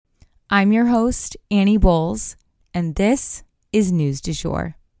I'm your host, Annie Bowles, and this is News du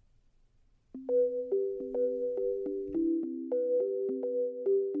Jour.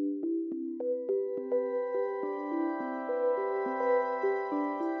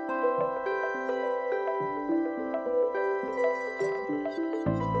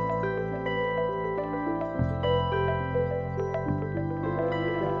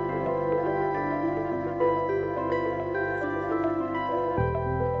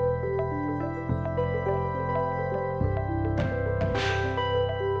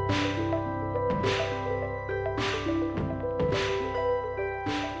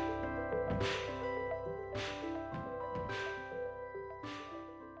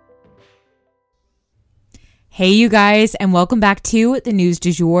 Hey, you guys, and welcome back to the News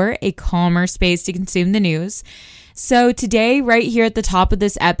du Jour, a calmer space to consume the news. So today, right here at the top of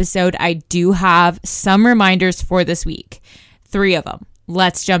this episode, I do have some reminders for this week. 3 of them.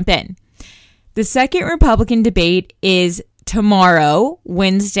 Let's jump in. The second Republican debate is tomorrow,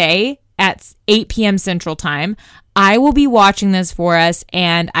 Wednesday, at 8 p.m. Central Time. I will be watching this for us,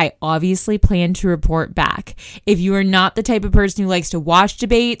 and I obviously plan to report back. If you are not the type of person who likes to watch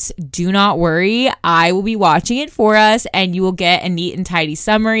debates, do not worry. I will be watching it for us, and you will get a neat and tidy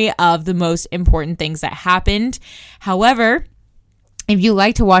summary of the most important things that happened. However, if you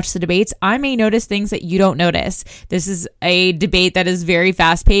like to watch the debates, I may notice things that you don't notice. This is a debate that is very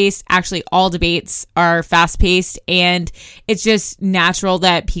fast-paced. Actually, all debates are fast-paced, and it's just natural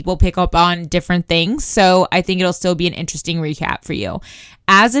that people pick up on different things. So I think it'll still be an interesting recap for you.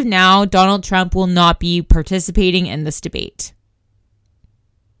 As of now, Donald Trump will not be participating in this debate.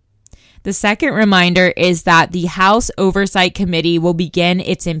 The second reminder is that the House Oversight Committee will begin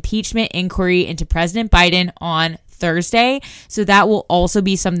its impeachment inquiry into President Biden on Thursday. So that will also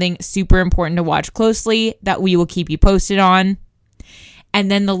be something super important to watch closely that we will keep you posted on. And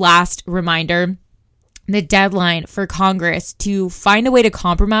then the last reminder, the deadline for Congress to find a way to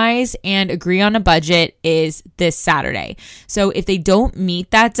compromise and agree on a budget is this Saturday. So if they don't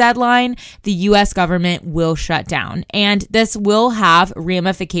meet that deadline, the U.S. government will shut down. And this will have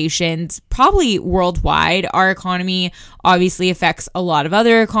ramifications probably worldwide. Our economy obviously affects a lot of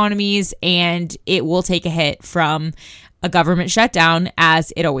other economies, and it will take a hit from a government shutdown,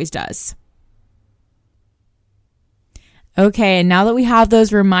 as it always does. Okay, and now that we have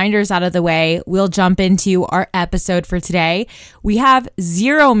those reminders out of the way, we'll jump into our episode for today. We have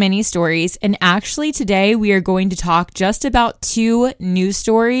 0 mini stories, and actually today we are going to talk just about 2 news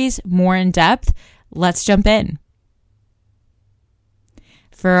stories more in depth. Let's jump in.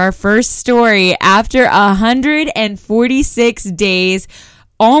 For our first story, after 146 days,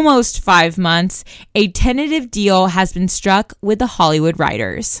 almost 5 months, a tentative deal has been struck with the Hollywood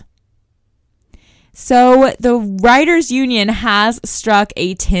writers. So the writers union has struck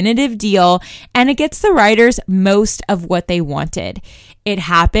a tentative deal, and it gets the writers most of what they wanted. It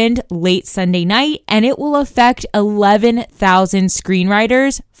happened late Sunday night, and it will affect 11,000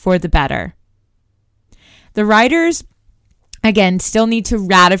 screenwriters for the better. The writers, again, still need to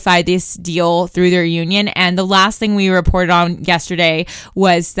ratify this deal through their union. And the last thing we reported on yesterday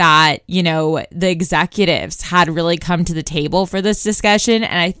was that, the executives had really come to the table for this discussion.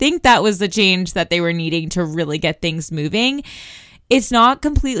 And I think that was the change that they were needing to really get things moving. It's not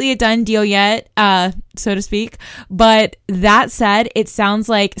completely a done deal yet, so to speak. But that said, it sounds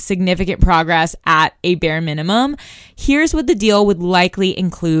like significant progress at a bare minimum. Here's what the deal would likely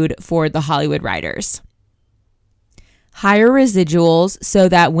include for the Hollywood writers. Higher residuals so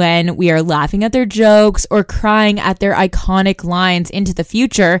that when we are laughing at their jokes or crying at their iconic lines into the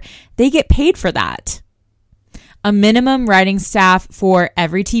future, they get paid for that. A minimum writing staff for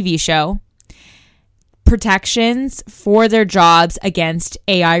every TV show. Protections for their jobs against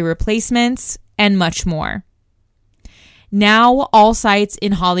AI replacements, and much more. Now, all sites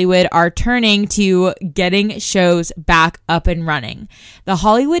in Hollywood are turning to getting shows back up and running. The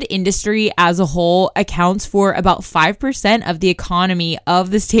Hollywood industry as a whole accounts for about 5% of the economy of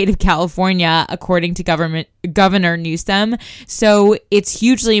the state of California, according to Governor Newsom. So it's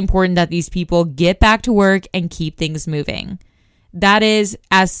hugely important that these people get back to work and keep things moving. That is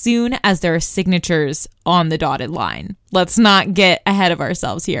as soon as there are signatures on the dotted line. Let's not get ahead of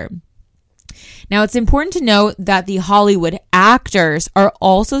ourselves here. Now, it's important to note that the Hollywood actors are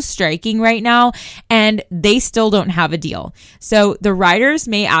also striking right now, and they still don't have a deal. So the writers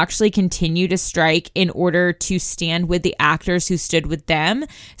may actually continue to strike in order to stand with the actors who stood with them.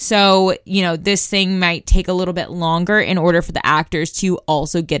 So, this thing might take a little bit longer in order for the actors to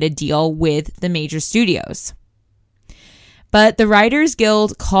also get a deal with the major studios. But the Writers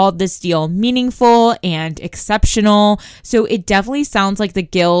Guild called this deal meaningful and exceptional, so it definitely sounds like the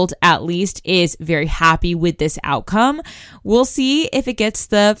Guild at least is very happy with this outcome. We'll see if it gets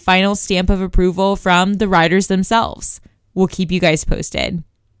the final stamp of approval from the writers themselves. We'll keep you guys posted.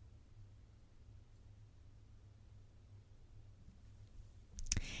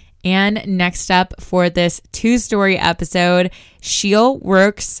 And next up for this 2-story episode, Scheele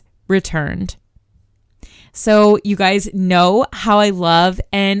Works returned. So you guys know how I love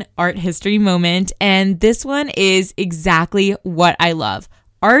an art history moment, and this one is exactly what I love.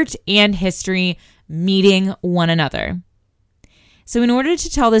 Art and history meeting one another. So in order to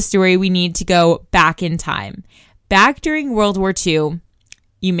tell this story, we need to go back in time. Back during World War II,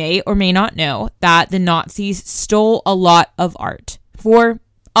 you may or may not know that the Nazis stole a lot of art for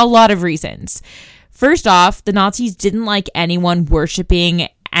a lot of reasons. First off, the Nazis didn't like anyone worshiping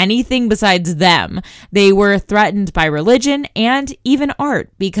anything besides them. They were threatened by religion and even art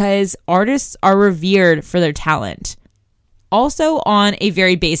because artists are revered for their talent. Also, on a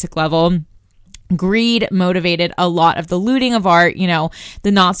very basic level, greed motivated a lot of the looting of art. You know,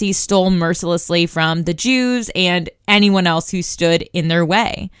 the Nazis stole mercilessly from the Jews and anyone else who stood in their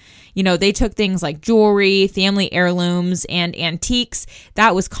way. You know, they took things like jewelry, family heirlooms, and antiques.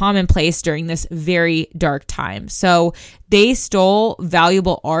 That was commonplace during this very dark time. So they stole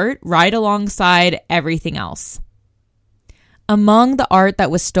valuable art right alongside everything else. Among the art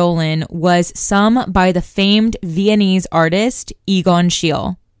that was stolen was some by the famed Viennese artist Egon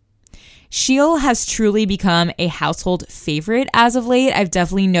Schiele. Schiele has truly become a household favorite as of late. I've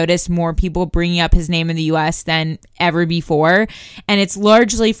definitely noticed more people bringing up his name in the US than ever before, and it's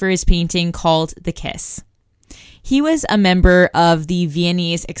largely for his painting called The Kiss. He was a member of the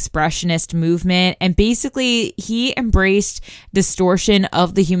Viennese Expressionist movement, and basically he embraced distortion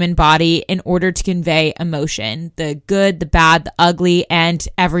of the human body in order to convey emotion, the good, the bad, the ugly, and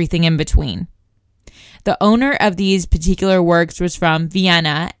everything in between. The owner of these particular works was from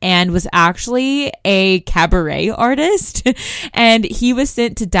Vienna and was actually a cabaret artist. And he was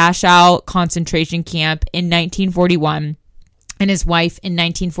sent to Dachau concentration camp in 1941 and his wife in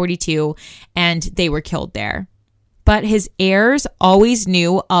 1942, and they were killed there. But his heirs always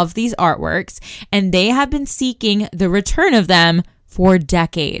knew of these artworks, and they have been seeking the return of them for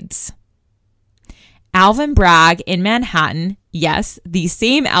decades. Alvin Bragg in Manhattan, yes, the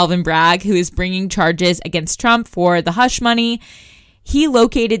same Alvin Bragg who is bringing charges against Trump for the hush money, he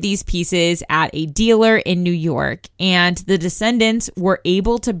located these pieces at a dealer in New York, and the descendants were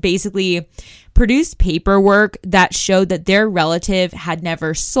able to basically produce paperwork that showed that their relative had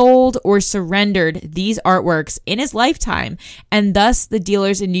never sold or surrendered these artworks in his lifetime, and thus the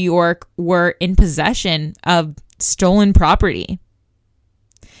dealers in New York were in possession of stolen property.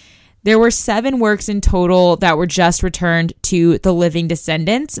 There were 7 works in total that were just returned to the living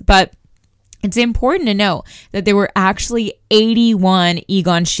descendants, but it's important to note that there were actually 81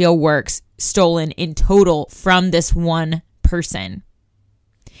 Egon Schiele works stolen in total from this one person.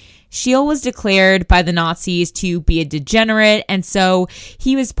 Schiele was declared by the Nazis to be a degenerate, and so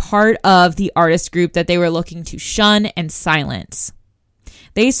he was part of the artist group that they were looking to shun and silence.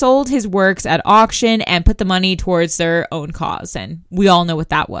 They sold his works at auction and put the money towards their own cause, and we all know what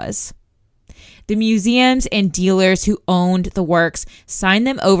that was. The museums and dealers who owned the works signed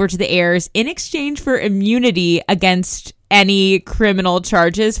them over to the heirs in exchange for immunity against any criminal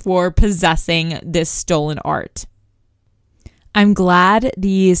charges for possessing this stolen art. I'm glad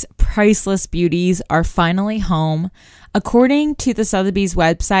these priceless beauties are finally home. According to the Sotheby's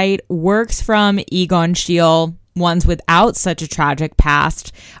website, works from Egon Schiele, ones without such a tragic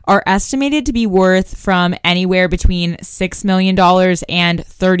past, are estimated to be worth from anywhere between $6 million and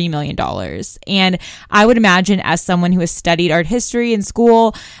 $30 million. And I would imagine, as someone who has studied art history in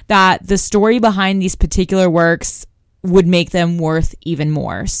school, that the story behind these particular works would make them worth even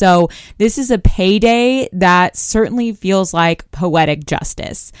more. So this is a payday that certainly feels like poetic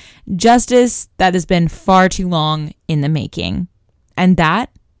justice. Justice that has been far too long in the making. And that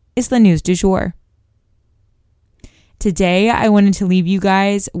is the news du jour. Today, I wanted to leave you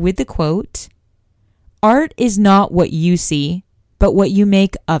guys with the quote, "Art is not what you see, but what you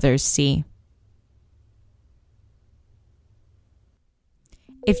make others see."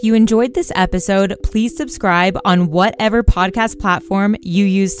 If you enjoyed this episode, please subscribe on whatever podcast platform you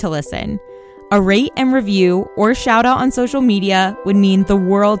use to listen. A rate and review or shout out on social media would mean the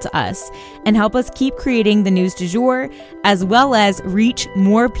world to us and help us keep creating the news du jour, as well as reach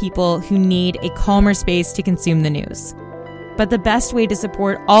more people who need a calmer space to consume the news. But the best way to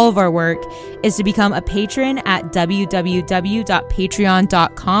support all of our work is to become a patron at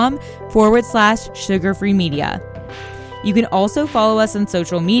www.patreon.com/sugarfree media. You can also follow us on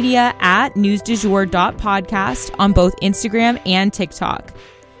social media at newsdujour.podcast on both Instagram and TikTok.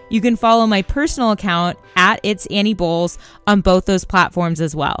 You can follow my personal account at It's Annie Bowles on both those platforms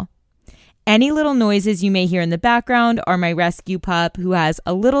as well. Any little noises you may hear in the background are my rescue pup who has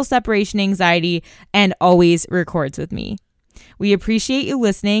a little separation anxiety and always records with me. We appreciate you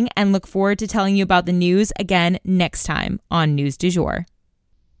listening and look forward to telling you about the news again next time on News du Jour.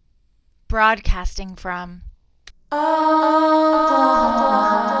 Broadcasting from